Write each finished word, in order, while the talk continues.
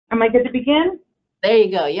Am I good to begin? There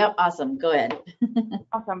you go. Yep. Awesome. Go ahead.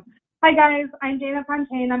 Awesome. Hi guys, I'm Dana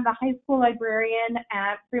Fontaine. I'm the high school librarian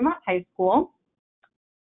at Fremont High School.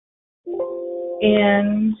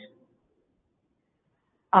 And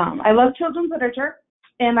I love children's literature,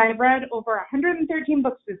 and I've read over 113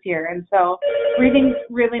 books this year, and so reading's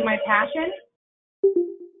really my passion.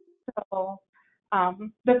 So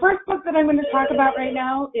the first book that I'm going to talk about right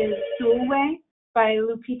now is Sulwe by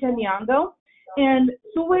Lupita Nyong'o. And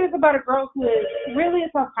Sulwe is about a girl who is really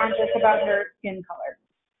self-conscious about her skin color.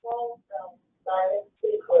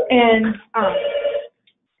 And,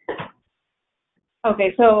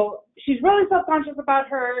 okay, so she's really self-conscious about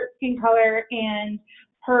her skin color, and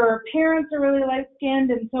her parents are really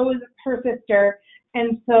light-skinned, and so is her sister.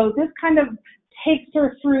 And so this kind of takes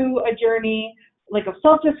her through a journey like of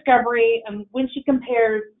self-discovery, and when she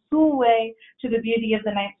compares Sulwe to the beauty of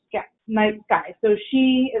the night sky. So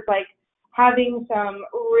she is like having some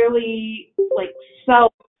really like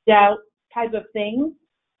self-doubt type of things.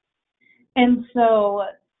 And so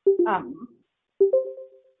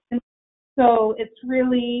it's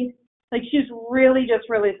really like she's really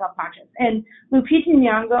self-conscious. And Lupita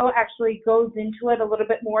Nyong'o actually goes into it a little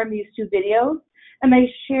bit more in these two videos. And I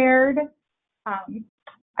shared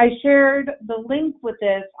the link with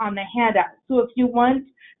this on the handout. So if you want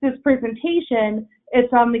this presentation,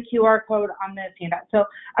 it's on the QR code on this handout. So,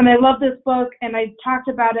 and I love this book, and I've talked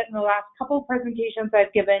about it in the last couple of presentations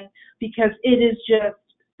I've given because it is just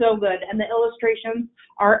so good, and the illustrations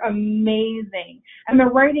are amazing, and the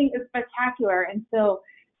writing is spectacular. And so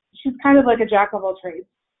she's kind of like a jack of all trades,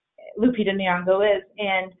 Lupita Nyong'o is,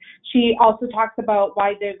 and she also talks about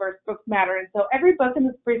why diverse books matter. And so every book in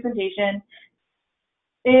this presentation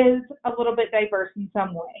is a little bit diverse in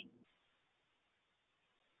some way.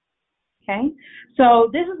 Okay,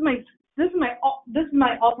 so this is my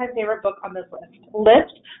all-time favorite book on this list,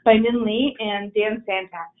 Lift by Min Lee and Dan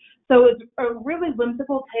Santak. So it's a really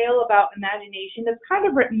whimsical tale about imagination. It's kind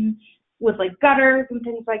of written with like gutters and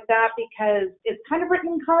things like that because it's kind of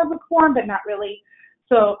written in comic book form, but not really.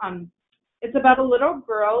 So it's about a little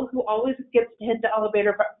girl who always gets to hit the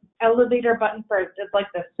elevator button first. It's like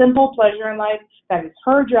the simple pleasure in life. That is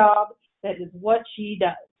her job. That is what she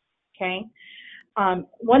does. Okay.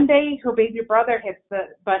 One day her baby brother hits the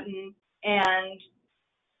button and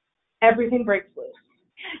everything breaks loose.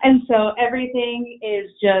 And so everything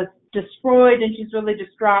is just destroyed, and she's really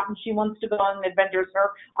distraught, and she wants to go on adventures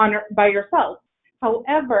by herself.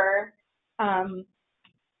 However,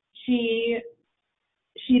 she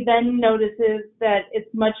then notices that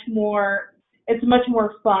it's much more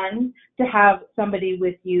fun to have somebody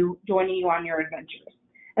with you joining you on your adventures.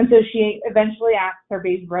 And so she eventually asks her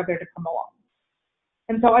baby brother to come along.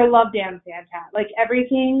 And so I love Dan Santak. Like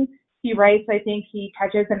everything he writes, I think he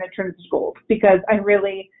touches and it turns to gold because I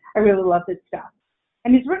really love his stuff.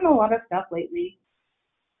 And he's written a lot of stuff lately.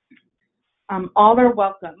 All are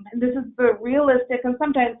welcome. And this is the realistic and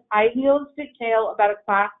sometimes idealistic tale about a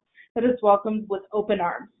class that is welcomed with open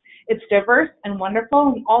arms. It's diverse and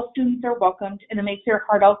wonderful, and all students are welcomed, and it makes your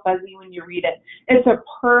heart all fuzzy when you read it. It's a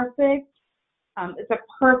perfect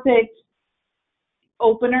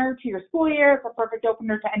opener to your school year. It's a perfect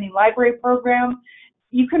opener to any library program.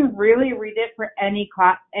 You can really read it for any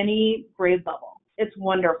class, any grade level. It's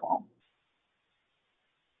wonderful.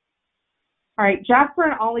 All right, Jasper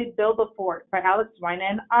and Ollie Build a Fort by Alex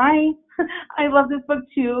Wynan. I love this book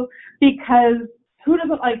too because who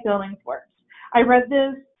doesn't like building forts? I read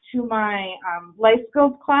this to my life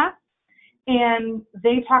skills class, and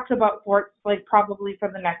they talked about forts like probably for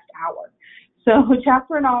the next hour. So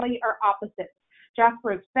Jasper and Ollie are opposites.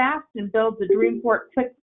 Jasper is fast and builds a dream fort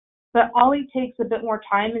quickly, but Ollie takes a bit more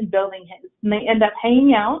time in building his, and they end up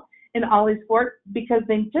hanging out in Ollie's fort because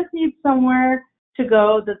they just need somewhere to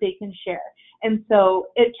go that they can share. And so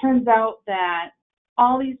it turns out that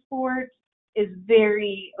Ollie's fort is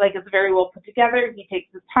very well put together. He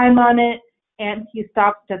takes his time on it, and he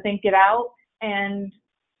stops to think it out. And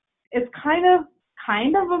it's kind of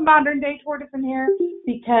a modern day tortoise in here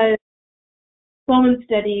because slow and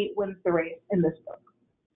steady wins the race in this book.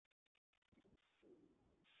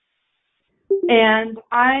 And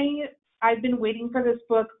I've been waiting for this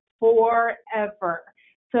book forever.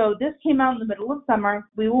 So this came out in the middle of summer.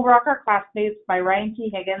 We Will Rock Our Classmates by Ryan T.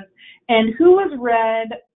 Higgins. And who has read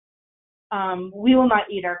We Will Not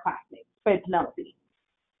Eat Our Classmates by Penelope,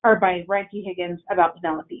 or by Ryan T. Higgins about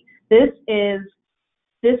Penelope? This is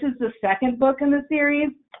the second book in the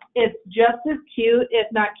series. It's just as cute, if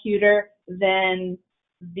not cuter, than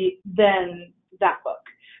that book.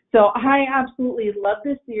 So I absolutely love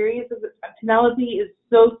this series. Penelope is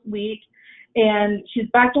so sweet, and she's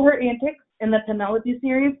back to her antics in the Penelope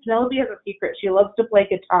series. Penelope has a secret. She loves to play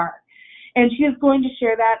guitar. And she is going to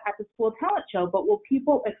share that at the school talent show. But will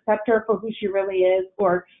people accept her for who she really is?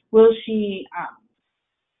 Or will she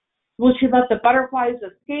let the butterflies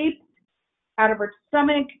escape out of her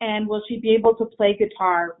stomach? And will she be able to play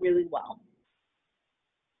guitar really well?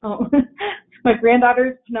 Oh, my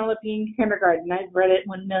granddaughter's Penelope in kindergarten. I've read it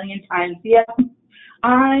 1 million times. Yeah,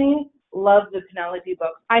 I love the Penelope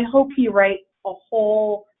books. I hope he writes a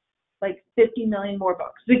whole, 50 million more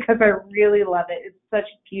books because I really love it. It's such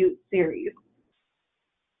a cute series.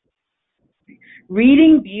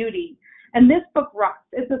 Reading Beauty. And this book rocks.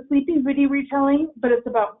 It's a Sleeping Beauty retelling, but it's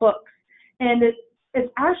about books. And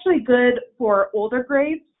it's actually good for older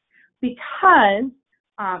grades because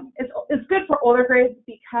it's good for older grades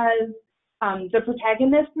because the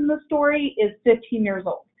protagonist in the story is 15 years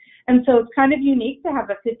old. And so it's kind of unique to have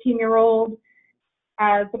a 15-year-old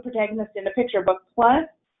as the protagonist in a picture book. Plus,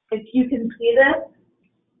 if you can see this,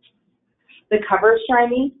 the cover's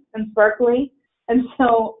shiny and sparkly. And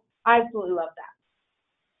so I absolutely love that.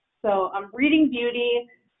 So Reading Beauty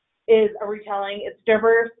is a retelling. It's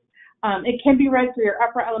diverse. It can be read for your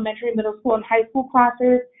upper elementary, middle school, and high school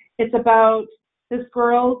classes. It's about this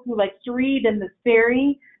girl who likes to read, and this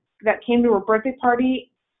fairy that came to her birthday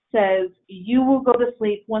party says, you will go to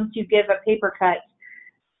sleep once you give a paper cut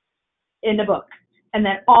in a book. And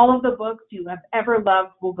then all of the books you have ever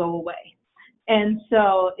loved will go away. And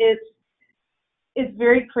so it's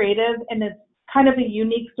very creative, and it's kind of a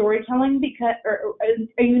unique storytelling or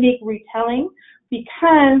a unique retelling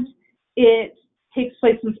because it takes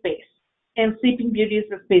place in space. And Sleeping Beauty is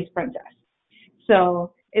the space princess.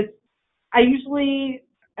 So I usually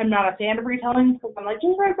am not a fan of retellings because I'm like,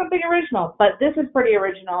 just write something original. But this is pretty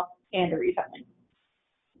original and a retelling.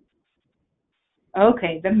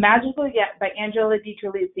 Okay, The Magical Yet by Angela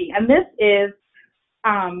DiTerlizzi. And this is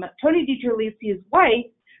Tony DiTerlizzi's wife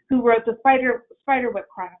who wrote the Spiderwick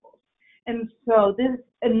Chronicles. And so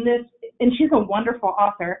and she's a wonderful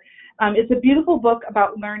author. It's a beautiful book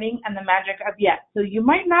about learning and the magic of yet. So you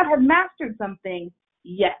might not have mastered something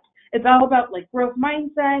yet. It's all about growth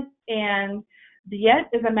mindset, and the yet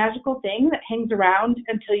is a magical thing that hangs around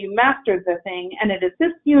until you master the thing, and it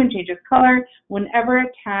assists you and changes color whenever a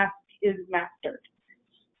task is mastered.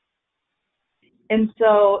 And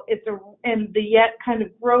so and the yet kind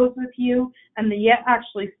of grows with you, and the yet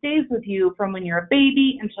actually stays with you from when you're a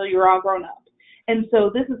baby until you're all grown up. And so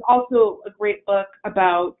this is also a great book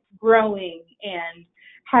about growing and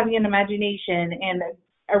having an imagination and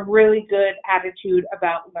a really good attitude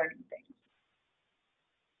about learning things.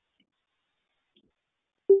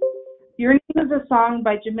 Your Name is a Song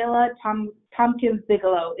by Jamila Tompkins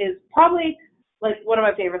Bigelow is probably one of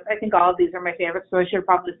my favorites. I think all of these are my favorites, so I should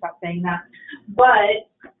probably stop saying that. But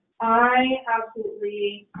I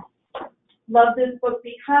absolutely love this book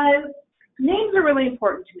because names are really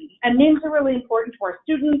important to me, and names are really important to our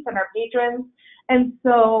students and our patrons. And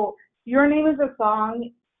so Your Name is a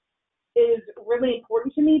Song is really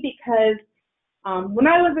important to me because when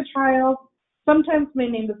I was a child, sometimes my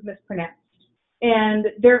name was mispronounced.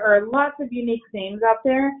 And there are lots of unique names out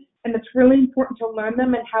there, and it's really important to learn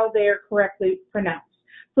them and how they are correctly pronounced.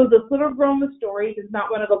 So this little girl in the story does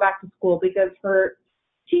not want to go back to school because her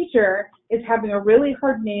teacher is having a really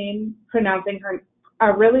hard time pronouncing her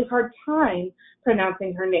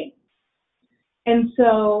name. And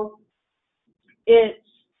so it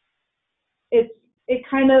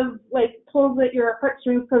kind of pulls at your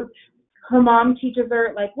heartstrings because her mom teaches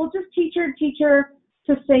her well, just teach her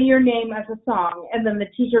to say your name as a song. And then the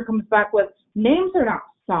teacher comes back with, names are not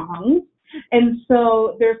songs. And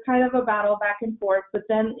so there's kind of a battle back and forth, but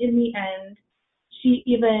then in the end, she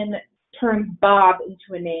even turns Bob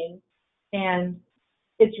into a name, and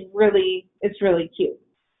it's really cute.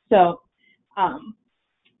 So,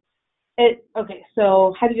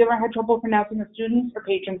 so have you ever had trouble pronouncing a student's or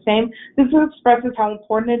patron's name? This expresses how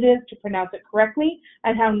important it is to pronounce it correctly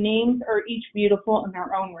and how names are each beautiful in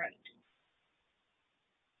their own right.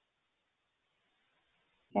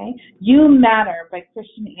 Okay, You Matter by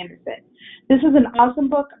Christian Anderson. This is an awesome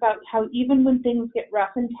book about how even when things get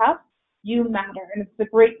rough and tough, you matter. And it's a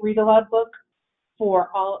great read-aloud book for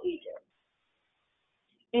all ages.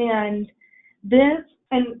 And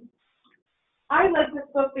I like this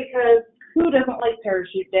book because who doesn't like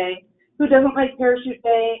Parachute Day? Who doesn't like Parachute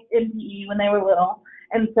Day in PE when they were little?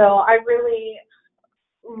 And so I really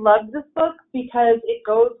love this book because it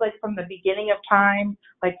goes from the beginning of time,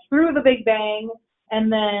 through the Big Bang, and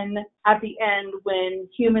then at the end when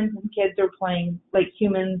humans and kids are playing,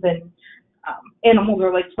 humans and animals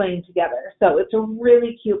are playing together. So it's a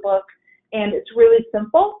really cute book, and it's really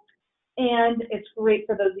simple, and it's great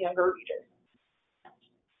for those younger readers.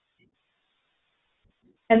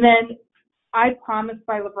 And then I Promised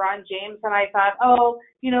by LeBron James, and I thought, oh,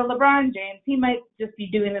 LeBron James, he might just be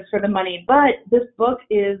doing this for the money, but this book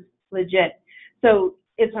is legit. So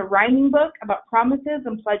it's a rhyming book about promises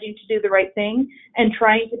and pledging to do the right thing and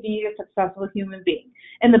trying to be a successful human being.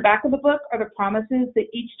 In the back of the book are the promises that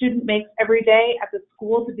each student makes every day at the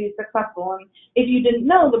school to be successful. And if you didn't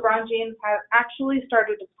know, LeBron James has actually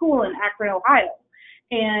started a school in Akron, Ohio.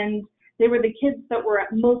 And they were the kids that were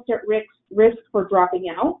most at risk for dropping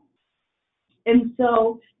out. And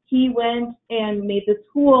so he went and made the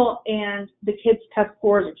school, and the kids' test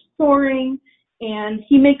scores are soaring, and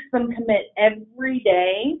he makes them commit every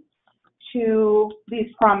day to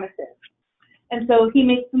these promises. And so he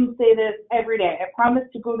makes them say this every day. I promise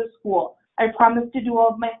to go to school. I promise to do all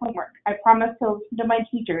of my homework. I promise to listen to my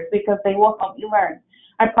teachers because they will help me learn.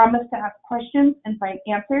 I promise to ask questions and find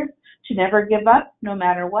answers, to never give up no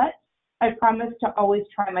matter what. I promise to always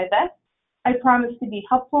try my best. I promise to be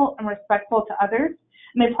helpful and respectful to others,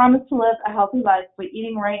 and I promise to live a healthy life by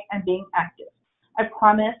eating right and being active. I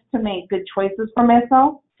promise to make good choices for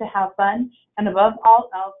myself, to have fun, and above all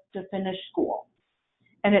else, to finish school.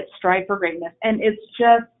 And it's Strive for Greatness. And it's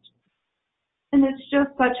just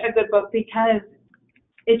such a good book because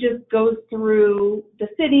it just goes through the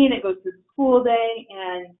city and it goes through the school day,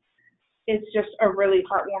 and it's just a really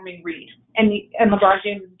heartwarming read. And LeBron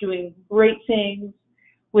James is doing great things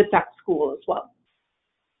with that school as well.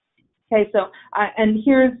 Okay, so and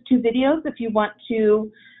here's 2 videos if you want to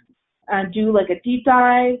do like a deep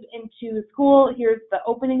dive into the school. Here's the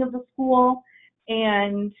opening of the school,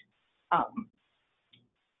 and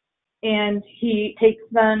he takes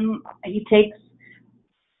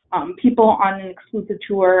people on an exclusive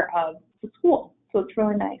tour of the school. So it's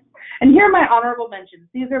really nice. And here are my honorable mentions.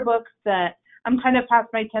 These are books that I'm kind of past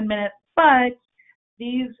my 10 minutes, but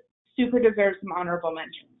these super deserve some honorable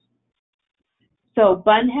mentions. So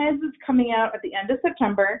Bunheads is coming out at the end of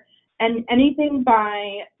September, and anything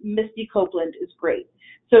by Misty Copeland is great.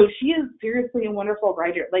 So she is seriously a wonderful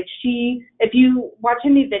writer. Like if you watch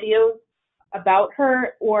any videos about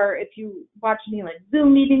her, or if you watch any like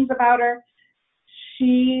Zoom meetings about her,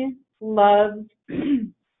 she loves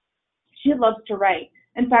to write.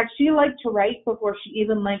 In fact, she liked to write before she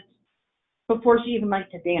even liked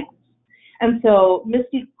to dance. And so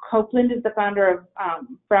Misty Copeland is the founder of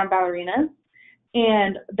Brown Ballerinas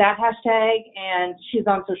and that hashtag, and she's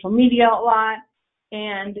on social media a lot,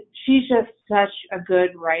 and she's just such a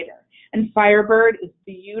good writer. And Firebird is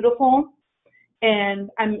beautiful, and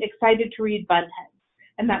I'm excited to read Bunheads,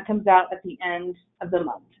 and that comes out at the end of the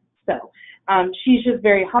month. So she's just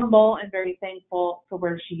very humble and very thankful for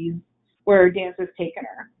where dance has taken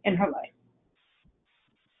her in her life.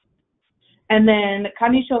 And then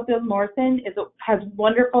Connie Schofield Morrison has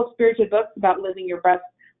wonderful spirited books about living your best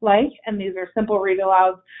life, and these are simple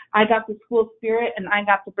read-alouds. I got the school spirit, and I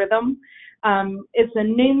got the rhythm. It's a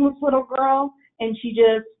nameless little girl, and she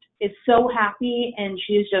just is so happy, and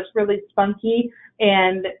she's just really spunky,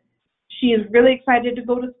 and she is really excited to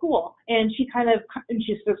go to school. And she's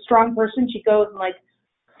a strong person. She goes and like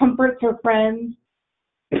comforts her friends.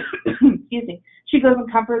 Excuse me. She goes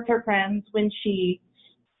and comforts her friends when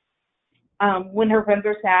her friends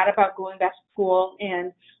are sad about going back to school,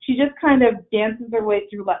 and she just kind of dances her way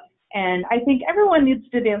through life. And I think everyone needs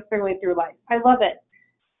to dance their way through life. I love it.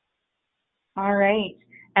 All right.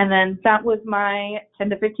 And then that was my 10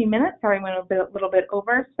 to 15 minutes. Sorry, I went a little bit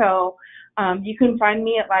over. So you can find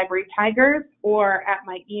me at Library Tigers or at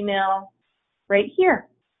my email right here.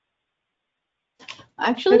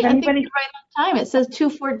 Actually, I think you're right on time. It says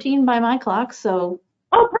 2:14 by my clock, so.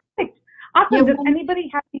 Oh, perfect. Awesome. Yeah. Does anybody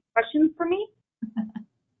have any questions for me?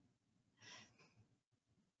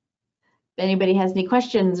 If anybody has any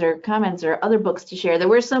questions or comments or other books to share, there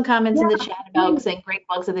were some comments in the chat about saying great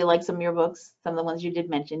books, that they like some of your books, some of the ones you did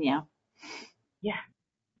mention, yeah. Yeah.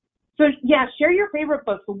 So, yeah, share your favorite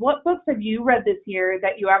books. So what books have you read this year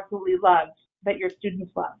that you absolutely loved, that your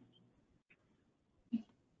students loved?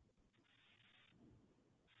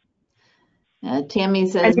 Tammy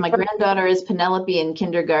says, my granddaughter is Penelope in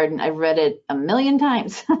kindergarten. I've read it a million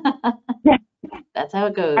times. Yeah. That's how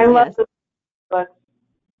it goes. I love the books.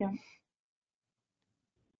 Yeah.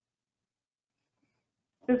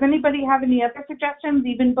 Does anybody have any other suggestions,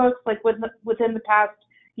 even books like within the past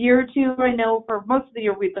year or two? I know for most of the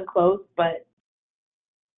year we've been closed, but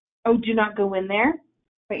Do Not Go In There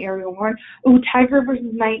by Ariel Warren. Oh, Tiger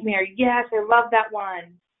versus Nightmare. Yes, I love that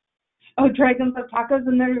one. Oh, Dragons of Tacos,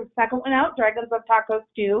 and there's a second one out, Dragons of Tacos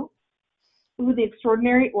 2. Ooh, The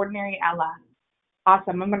Extraordinary Ordinary Ella.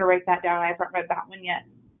 Awesome. I'm going to write that down. I haven't read that one yet.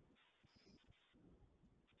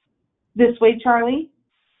 This Way, Charlie.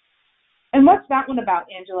 And what's that one about,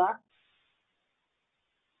 Angela?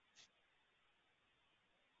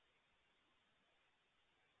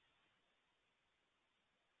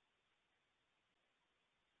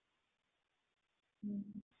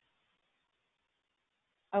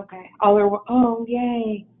 Okay. Oh,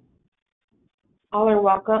 yay. All are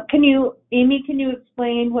welcome. Amy, can you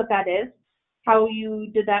explain what that is? How you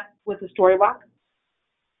did that with the story walk?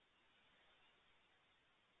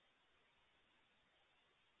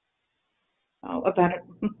 Oh, about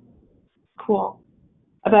it. Cool.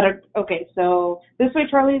 Okay, so This Way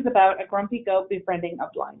Charlie is about a grumpy goat befriending a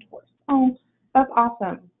blind horse. Oh, that's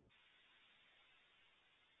awesome.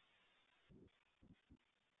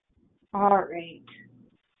 All right.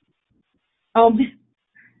 Um,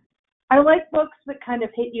 I like books that kind of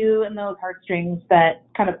hit you in those heartstrings that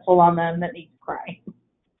kind of pull on them that make you cry.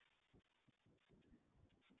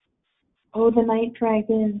 Oh, The Night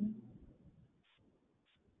Dragon.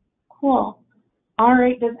 Cool. All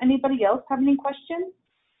right. Does anybody else have any questions?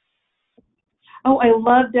 Oh, I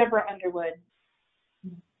love Deborah Underwood.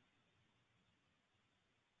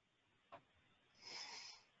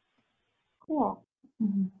 Cool.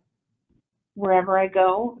 Mhm. Wherever I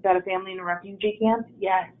go, about a family in a refugee camp.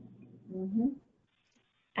 Yes. Mhm.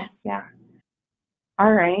 Yeah.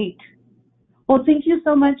 All right. Well, thank you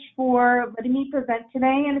so much for letting me present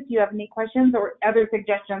today. And if you have any questions or other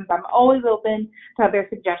suggestions, I'm always open to other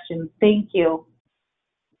suggestions. Thank you.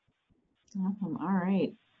 Awesome. All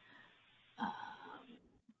right.